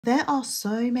There are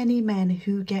so many men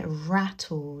who get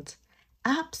rattled,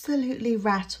 absolutely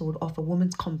rattled off a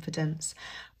woman's confidence,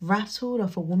 rattled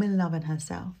off a woman loving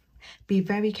herself. Be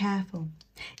very careful,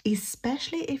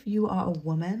 especially if you are a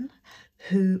woman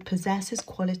who possesses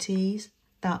qualities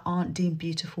that aren't deemed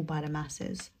beautiful by the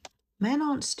masses. Men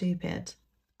aren't stupid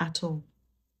at all.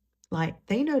 Like,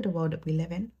 they know the world that we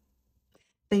live in.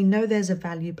 They know there's a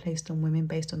value placed on women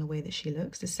based on the way that she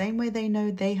looks, the same way they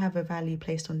know they have a value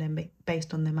placed on them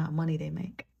based on the amount of money they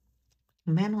make.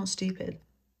 Men aren't stupid.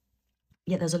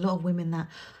 Yet there's a lot of women that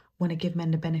want to give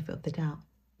men the benefit of the doubt.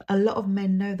 A lot of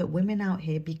men know that women out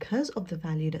here, because of the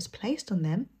value that's placed on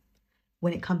them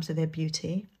when it comes to their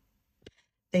beauty,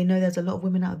 they know there's a lot of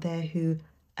women out there who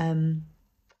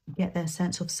get their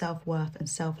sense of self-worth and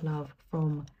self-love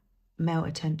from male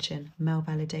attention, male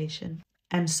validation.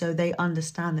 And so they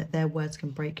understand that their words can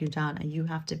break you down, and you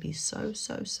have to be so,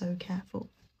 so, so careful.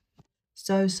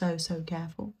 So, so, so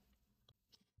careful.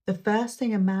 The first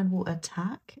thing a man will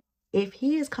attack, if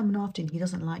he is coming after you and he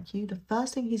doesn't like you, the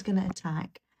first thing he's going to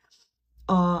attack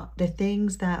are the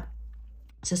things that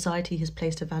society has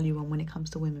placed a value on when it comes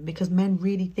to women, because men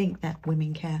really think that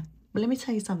women care. But let me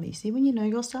tell you something. You see, when you know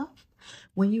yourself,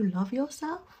 when you love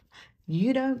yourself,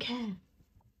 you don't care.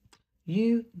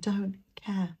 You don't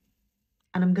care.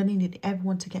 And I'm going to need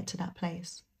everyone to get to that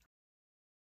place.